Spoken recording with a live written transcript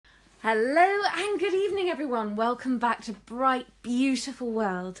Hello and good evening, everyone. Welcome back to Bright, Beautiful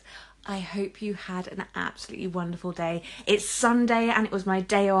World. I hope you had an absolutely wonderful day. It's Sunday and it was my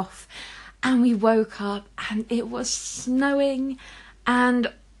day off, and we woke up and it was snowing,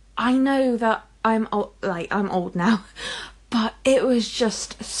 and I know that I'm old now, but it was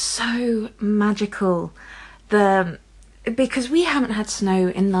just so magical. Because we haven't had snow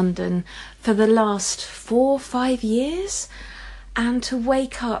in London for the last 4 or 5 years. And to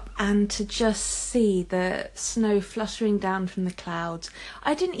wake up and to just see the snow fluttering down from the clouds.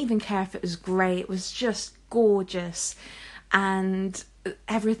 I didn't even care if it was grey, it was just gorgeous. And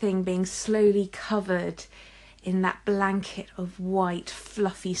everything being slowly covered in that blanket of white,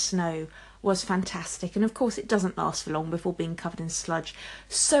 fluffy snow was fantastic. And of course, it doesn't last for long before being covered in sludge.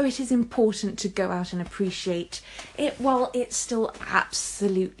 So it is important to go out and appreciate it while it's still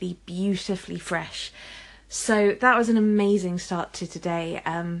absolutely beautifully fresh. So that was an amazing start to today.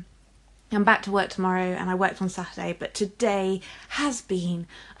 I'm back to work tomorrow and I worked on Saturday, but today has been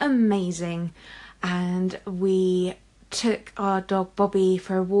amazing. And we took our dog Bobby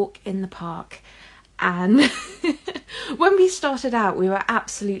for a walk in the park. And when we started out, we were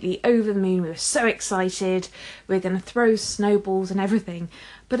absolutely over the moon. We were so excited. We were going to throw snowballs and everything.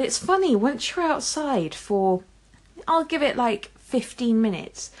 But it's funny, once you're outside for, I'll give it like 15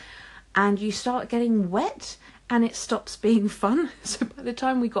 minutes, and you start getting wet and it stops being fun. So by the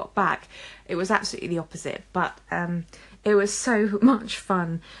time we got back, it was absolutely the opposite. But it was so much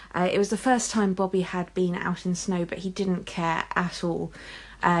fun. It was the first time Bobby had been out in snow, but he didn't care at all.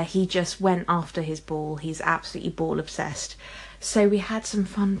 He just went after his ball. He's absolutely ball obsessed. So we had some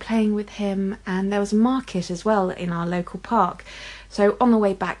fun playing with him, and there was a market as well in our local park. So on the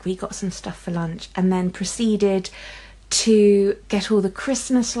way back, we got some stuff for lunch and then proceeded to get all the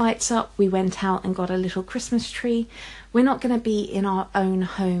Christmas lights up. We went out and got a little Christmas tree. We're not going to be in our own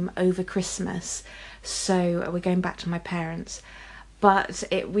home over Christmas, so we're going back to my parents. But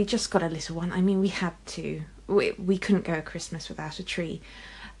we just got a little one. I mean, we had to. We couldn't go a Christmas without a tree.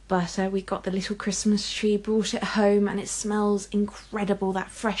 But we got the little Christmas tree, brought it home, and it smells incredible,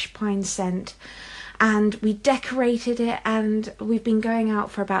 that fresh pine scent. And we decorated it, and we've been going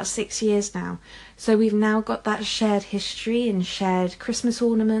out for about 6 years now. So we've now got that shared history and shared Christmas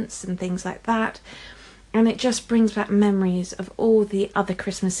ornaments and things like that. And it just brings back memories of all the other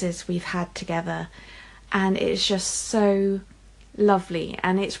Christmases we've had together. And it's just so lovely.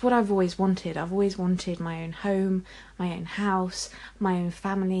 And it's what I've always wanted. I've always wanted my own home, my own house, my own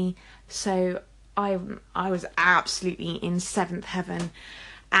family. So I was absolutely in seventh heaven.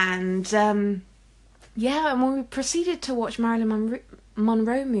 And yeah, and when we proceeded to watch Marilyn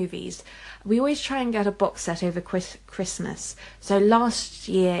Monroe movies, we always try and get a box set over Christmas. So last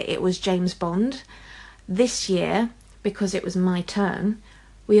year it was James Bond. This year, because it was my turn,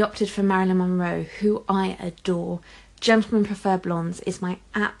 we opted for Marilyn Monroe, who I adore. Gentlemen Prefer Blondes is my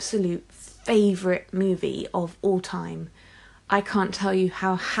absolute favourite movie of all time. I can't tell you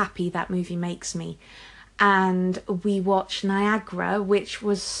how happy that movie makes me. And we watched Niagara, which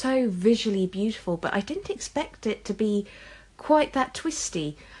was so visually beautiful, but I didn't expect it to be quite that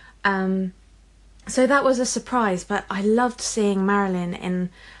twisty. So that was a surprise, but I loved seeing Marilyn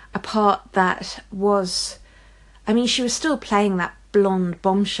in a part that was, I mean, she was still playing that blonde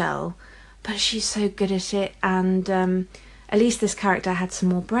bombshell, but she's so good at it, and at least this character had some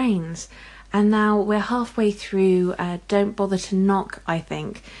more brains. And now we're halfway through Don't Bother to Knock, I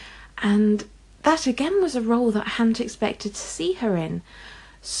think, and that again was a role that I hadn't expected to see her in.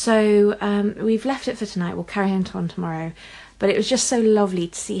 So we've left it for tonight. We'll carry on tomorrow. But it was just so lovely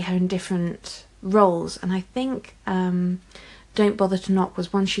to see her in different roles. And I think Don't Bother to Knock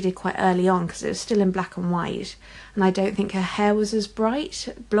was one she did quite early on, because it was still in black and white. And I don't think her hair was as bright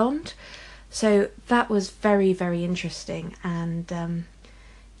blonde. So that was very, very interesting. And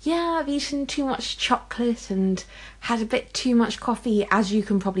yeah, I've eaten too much chocolate and had a bit too much coffee, as you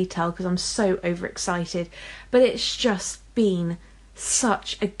can probably tell, because I'm so overexcited. But it's just been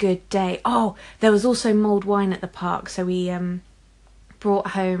such a good day. Oh, there was also mulled wine at the park, so we brought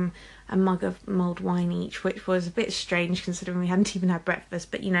home a mug of mulled wine each, which was a bit strange considering we hadn't even had breakfast.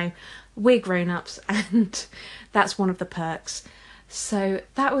 But, you know, we're grown-ups and that's one of the perks. So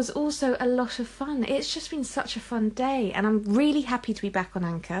that was also a lot of fun. It's just been such a fun day, and I'm really happy to be back on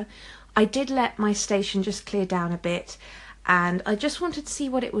Anchor. I did let my station just clear down a bit, and I just wanted to see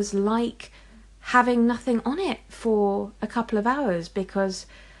what it was like having nothing on it for a couple of hours, because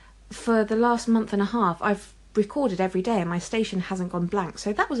for the last month and a half I've recorded every day and my station hasn't gone blank.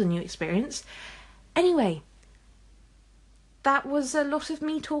 So that was a new experience. Anyway, that was a lot of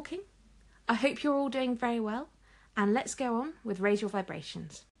me talking. I hope you're all doing very well. And let's go on with Raise Your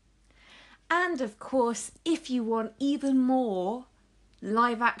Vibrations. And of course, if you want even more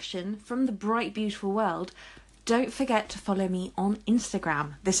live action from the bright, beautiful world, don't forget to follow me on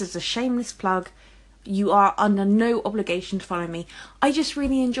Instagram. This is a shameless plug. You are under no obligation to follow me. I just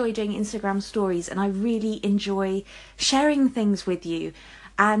really enjoy doing Instagram stories, and I really enjoy sharing things with you.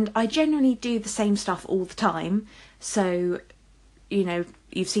 And I generally do the same stuff all the time. So, you know,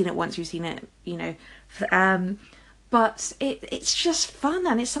 you've seen it once, you've seen it, you know. But it's just fun,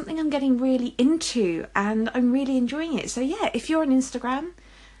 and it's something I'm getting really into, and I'm really enjoying it. So yeah, if you're on Instagram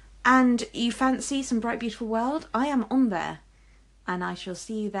and you fancy some bright, beautiful world, I am on there, and I shall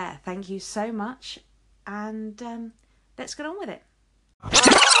see you there. Thank you so much, and let's get on with it.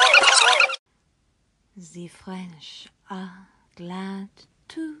 The French are glad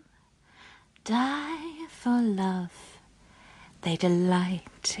to die for love. They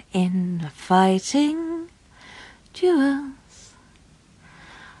delight in fighting duels,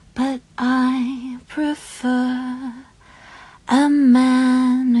 but I prefer a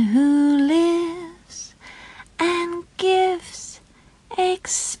man who lives and gives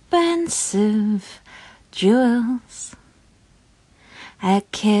expensive jewels. A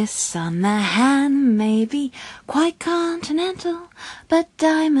kiss on the hand may be quite continental, but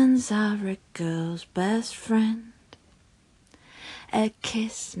diamonds are a girl's best friend. A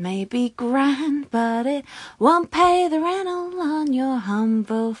kiss may be grand, but it won't pay the rental on your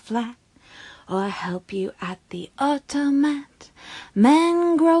humble flat, or help you at the automat.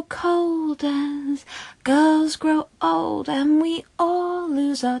 Men grow cold as girls grow old, and we all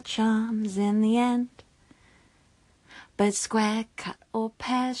lose our charms in the end. But square cut or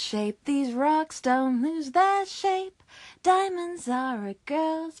pear shape, these rocks don't lose their shape. Diamonds are a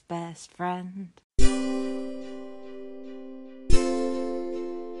girl's best friend.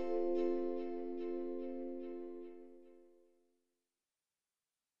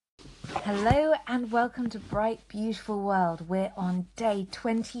 Hello and welcome to Bright Beautiful World. We're on day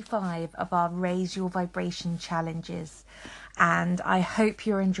 25 of our Raise Your Vibration challenges, and I hope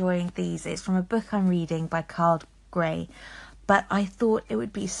you're enjoying these. It's from a book I'm reading by Carl Gray, but I thought it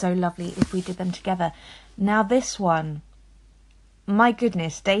would be so lovely if we did them together. Now this one, my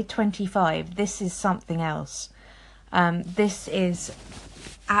goodness, day 25, this is something else. This is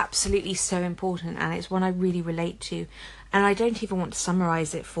absolutely so important, and it's one I really relate to. And I don't even want to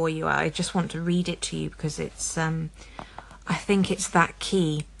summarise it for you. I just want to read it to you because it's, I think it's that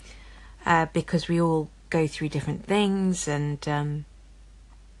key, because we all go through different things. And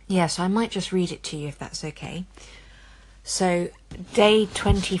yeah, so I might just read it to you if that's okay. So day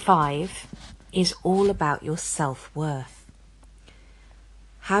 25 is all about your self-worth.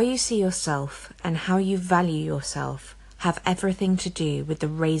 How you see yourself and how you value yourself have everything to do with the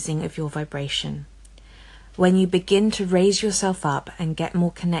raising of your vibration. When you begin to raise yourself up and get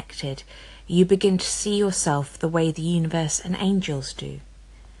more connected, you begin to see yourself the way the universe and angels do.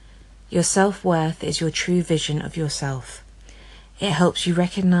 Your self-worth is your true vision of yourself. It helps you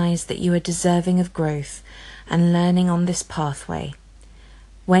recognize that you are deserving of growth and learning on this pathway.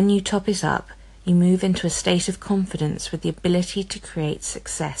 When you top it up, you move into a state of confidence with the ability to create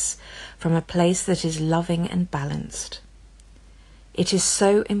success from a place that is loving and balanced. It is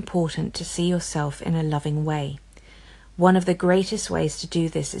so important to see yourself in a loving way. One of the greatest ways to do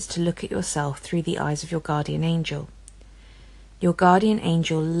this is to look at yourself through the eyes of your guardian angel. Your guardian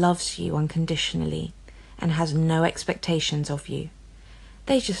angel loves you unconditionally and has no expectations of you.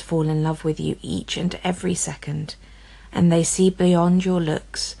 They just fall in love with you each and every second, and they see beyond your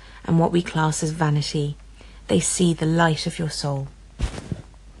looks and what we class as vanity. They see the light of your soul.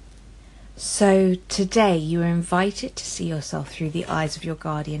 So today you are invited to see yourself through the eyes of your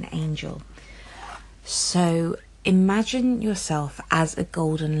guardian angel. So imagine yourself as a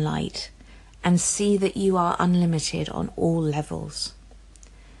golden light and see that you are unlimited on all levels.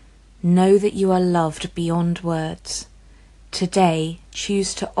 Know that you are loved beyond words. Today,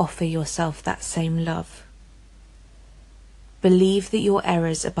 choose to offer yourself that same love. Believe that your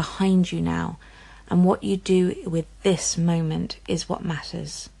errors are behind you now, and what you do with this moment is what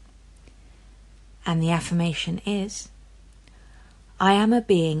matters. And the affirmation is, I am a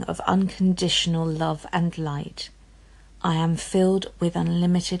being of unconditional love and light. I am filled with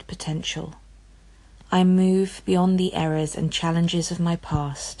unlimited potential. I move beyond the errors and challenges of my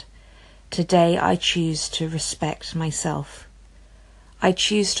past. Today I choose to respect myself. I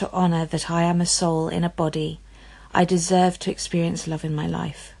choose to honour that I am a soul in a body. I deserve to experience love in my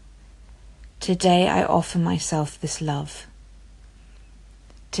life. Today I offer myself this love.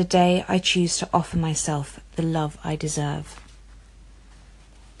 Today I choose to offer myself the love I deserve.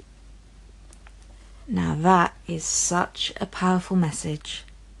 Now that is such a powerful message.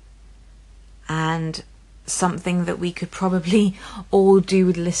 and something that we could probably all do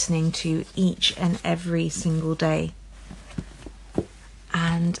with listening to each and every single day.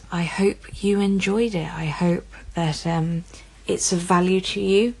 And I hope you enjoyed it. I hope that it's of value to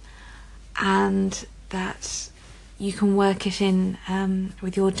you and that you can work it in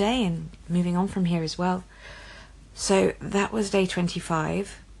with your day and moving on from here as well. So that was day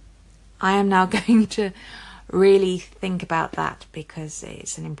 25. I am now going to really think about that because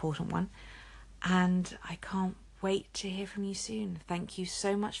it's an important one. And I can't wait to hear from you soon. Thank you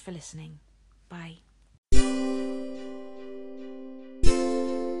so much for listening. Bye.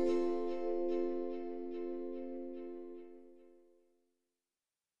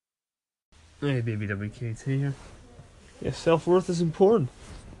 Hey, baby WKT here. Yeah, self-worth is important.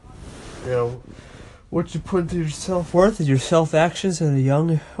 You know, what you put into your self-worth and your self-actions at a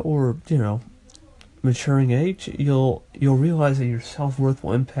young or, maturing age, you'll realize that your self-worth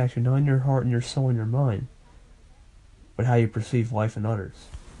will impact you not in your heart and your soul and your mind, but how you perceive life and others.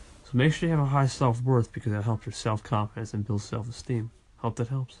 So make sure you have a high self-worth because that helps your self-confidence and builds self-esteem. Hope that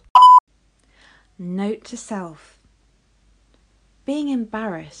helps. Note to self. Being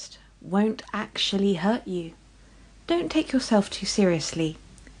embarrassed won't actually hurt you. Don't take yourself too seriously.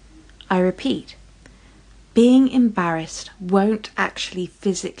 I repeat, being embarrassed won't actually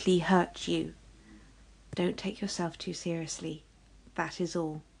physically hurt you. Don't take yourself too seriously. That is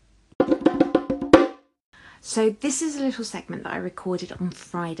all. So this is a little segment that I recorded on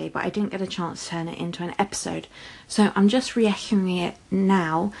Friday, but I didn't get a chance to turn it into an episode. So I'm just re-echoing it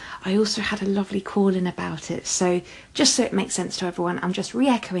now. I also had a lovely call in about it. So just so it makes sense to everyone, I'm just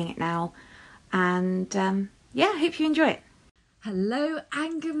re-echoing it now. And I hope you enjoy it. Hello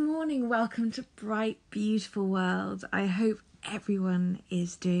and good morning. Welcome to Bright Beautiful World. I hope everyone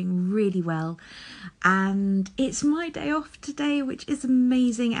is doing really well, and it's my day off today, which is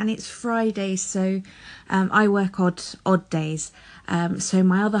amazing, and it's Friday, so I work odd days, so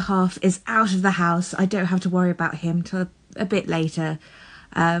my other half is out of the house. I don't have to worry about him till a bit later,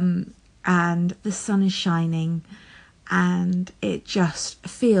 and the sun is shining and it just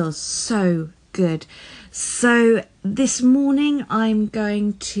feels so good. So this morning I'm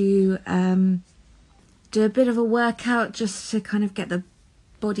going to do a bit of a workout just to kind of get the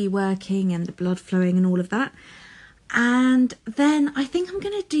body working and the blood flowing and all of that. And then I think I'm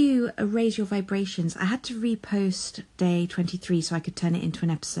going to do a Raise Your Vibrations. I had to repost day 23 so I could turn it into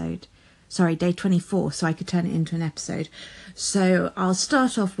an episode. Sorry, day 24 so I could turn it into an episode. So I'll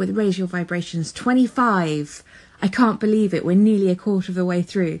start off with Raise Your Vibrations 25. I can't believe it. We're nearly a quarter of the way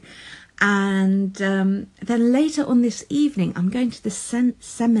through. And then later on this evening, I'm going to the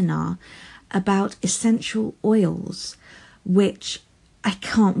seminar about essential oils, which I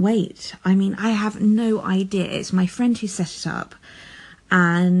can't wait. I mean, I have no idea. It's my friend who set it up,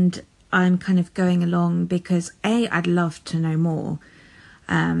 and I'm kind of going along because A, I'd love to know more,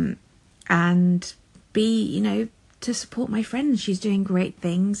 and B, to support my friend. She's doing great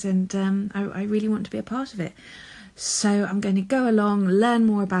things, and I really want to be a part of it. So I'm going to go along, learn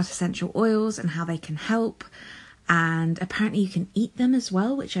more about essential oils and how they can help. And apparently you can eat them as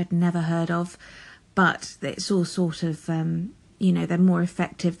well, which I'd never heard of. But it's all sort of, they're more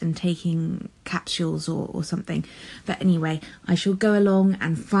effective than taking capsules or something. But anyway, I shall go along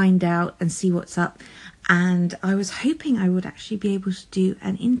and find out and see what's up. And I was hoping I would actually be able to do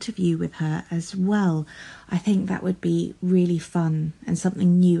an interview with her as well. I think that would be really fun and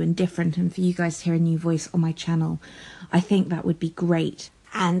something new and different. And for you guys to hear a new voice on my channel, I think that would be great.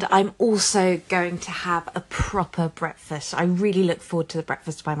 And I'm also going to have a proper breakfast. I really look forward to the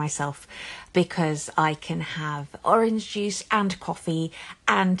breakfast by myself because I can have orange juice and coffee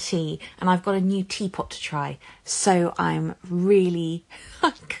and tea. And I've got a new teapot to try. So I'm really...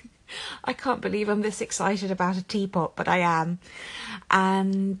 I can't believe I'm this excited about a teapot, but I am.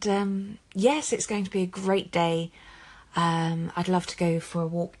 And yes, it's going to be a great day. I'd love to go for a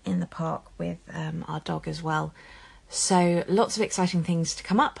walk in the park with our dog as well. So lots of exciting things to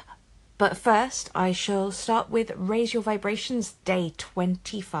come up. But first, I shall start with Raise Your Vibrations day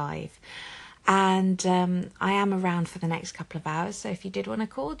 25. And I am around for the next couple of hours. So if you did want to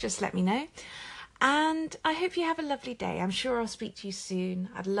call, just let me know. And I hope you have a lovely day. I'm sure I'll speak to you soon.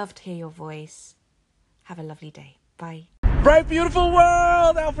 I'd love to hear your voice. Have a lovely day. Bye. Bright beautiful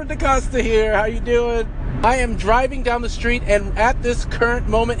world, Alfred DaCosta here. How you doing? I am driving down the street, and at this current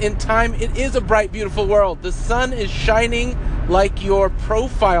moment in time, it is a bright beautiful world. The sun is shining like your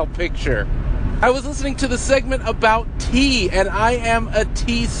profile picture. I was listening to the segment about tea, and I am a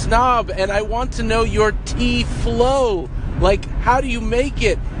tea snob, and I want to know your tea flow. Like, how do you make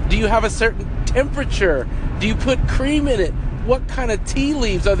it? Do you have a certain temperature? Do you put cream in it? What kind of tea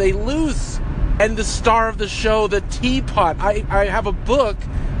leaves? Are they loose? And the star of the show, the teapot. I have a book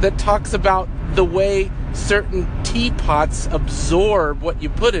that talks about the way certain teapots absorb what you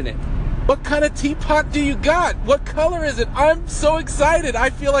put in it. What kind of teapot do you got? What color is it? I'm so excited.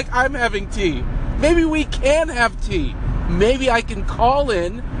 I feel like I'm having tea. Maybe we can have tea. Maybe I can call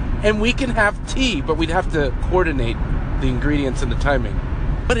in and we can have tea, but we'd have to coordinate the ingredients and the timing.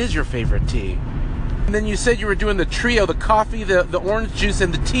 What is your favorite tea? And then you said you were doing the trio, the coffee, the orange juice,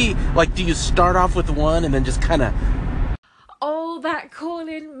 and the tea. Like, do you start off with one and then just kind of... Oh, that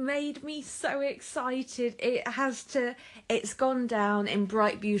call-in made me so excited. It's gone down in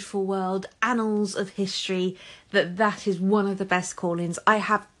Bright Beautiful World annals of history that is one of the best call-ins I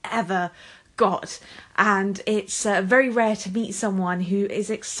have ever got. And it's very rare to meet someone who is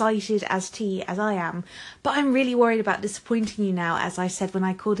excited as tea as I am. But I'm really worried about disappointing you now, as I said when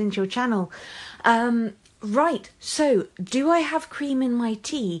I called into your channel. Right, so do I have cream in my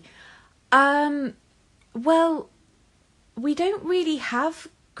tea? Well, we don't really have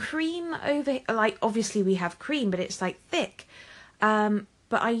cream over, like, obviously we have cream, but it's like thick. But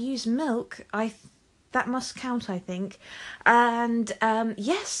I use milk. That must count, I think. And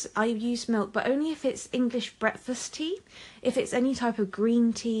yes, I use milk, but only if it's English breakfast tea. If it's any type of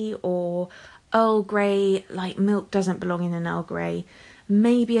green tea or Earl Grey, like, milk doesn't belong in an Earl Grey.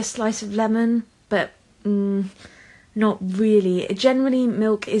 Maybe a slice of lemon, but not really. Generally,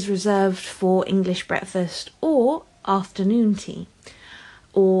 milk is reserved for English breakfast or afternoon tea,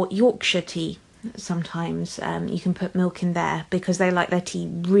 or Yorkshire tea. Sometimes you can put milk in there because they like their tea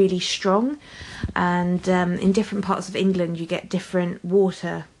really strong, and in different parts of England you get different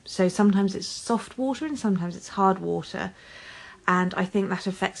water, so sometimes it's soft water and sometimes it's hard water, and I think that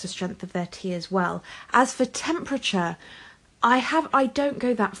affects the strength of their tea as well. As for temperature, I don't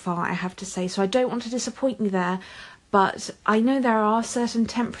go that far, I have to say, so I don't want to disappoint you there, but I know there are certain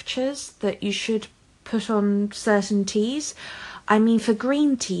temperatures that you should put on certain teas. I mean, for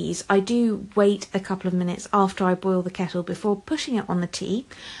green teas, I do wait a couple of minutes after I boil the kettle before putting it on the tea,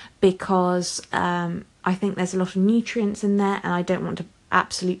 because I think there's a lot of nutrients in there and I don't want to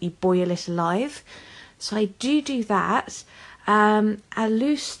absolutely boil it alive. So I do that. A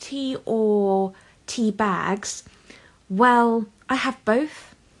loose tea or tea bags, well, I have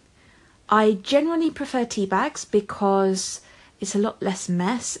both. I generally prefer tea bags because it's a lot less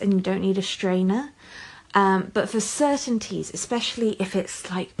mess and you don't need a strainer. But for certain teas, especially if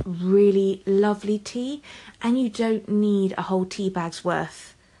it's like really lovely tea, and you don't need a whole tea bag's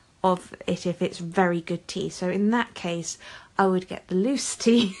worth of it if it's very good tea. So in that case, I would get the loose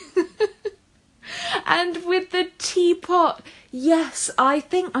tea. And with the teapot, yes, I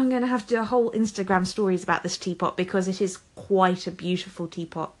think I'm going to have to do a whole Instagram stories about this teapot because it is quite a beautiful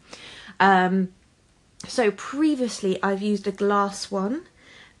teapot. So previously I've used a glass one,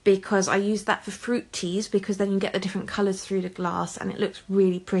 because I use that for fruit teas, because then you get the different colours through the glass and it looks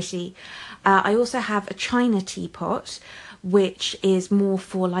really pretty. I also have a china teapot, which is more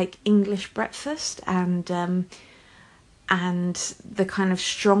for like English breakfast and the kind of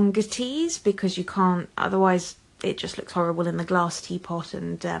stronger teas, because you can't, otherwise it just looks horrible in the glass teapot,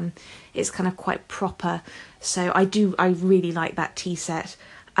 and it's kind of quite proper. So I really like that tea set.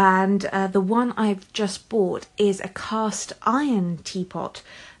 And the one I've just bought is a cast iron teapot.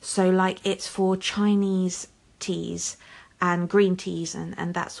 So like it's for Chinese teas and green teas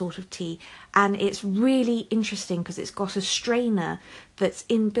and that sort of tea. And it's really interesting because it's got a strainer that's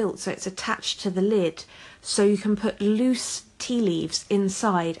inbuilt, so it's attached to the lid. So you can put loose tea leaves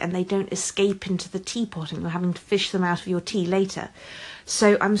inside and they don't escape into the teapot and you're having to fish them out of your tea later.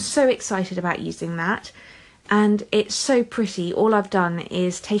 So I'm so excited about using that. And it's so pretty. All I've done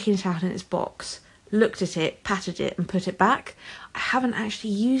is taken it out in its box, looked at it, patted it and put it back. I haven't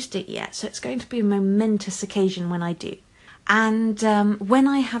actually used it yet, so it's going to be a momentous occasion when I do. And when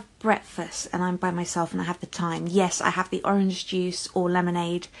I have breakfast and I'm by myself and I have the time, yes, I have the orange juice or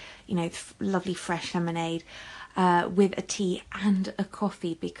lemonade, you know, lovely fresh lemonade, with a tea and a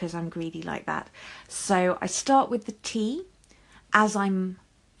coffee because I'm greedy like that. So I start with the tea as I'm,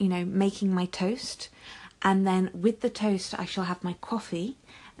 you know, making my toast. And then with the toast, I shall have my coffee.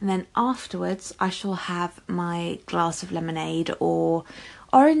 And then afterwards, I shall have my glass of lemonade or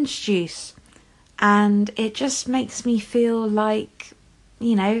orange juice. And it just makes me feel like,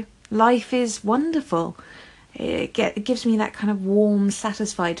 you know, life is wonderful. It gives me that kind of warm,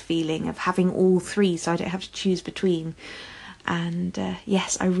 satisfied feeling of having all three, so I don't have to choose between. And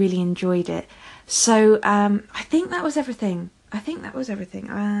yes, I really enjoyed it. So I think that was everything. I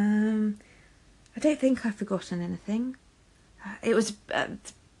don't think I've forgotten anything. It was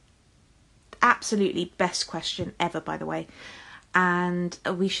absolutely best question ever, by the way. and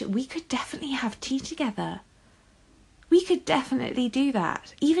we could definitely have tea together. We could definitely do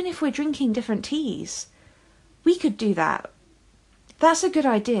that. Even if we're drinking different teas, we could do that. That's a good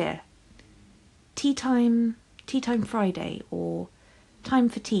idea. Tea time Friday, or time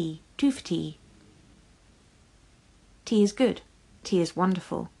for tea, 2 for tea. Tea is good. Tea is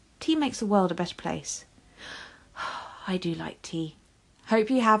wonderful. Tea makes the world a better place. I do like tea. Hope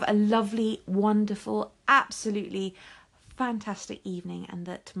you have a lovely, wonderful, absolutely fantastic evening, and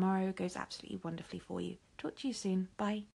that tomorrow goes absolutely wonderfully for you. Talk to you soon. Bye.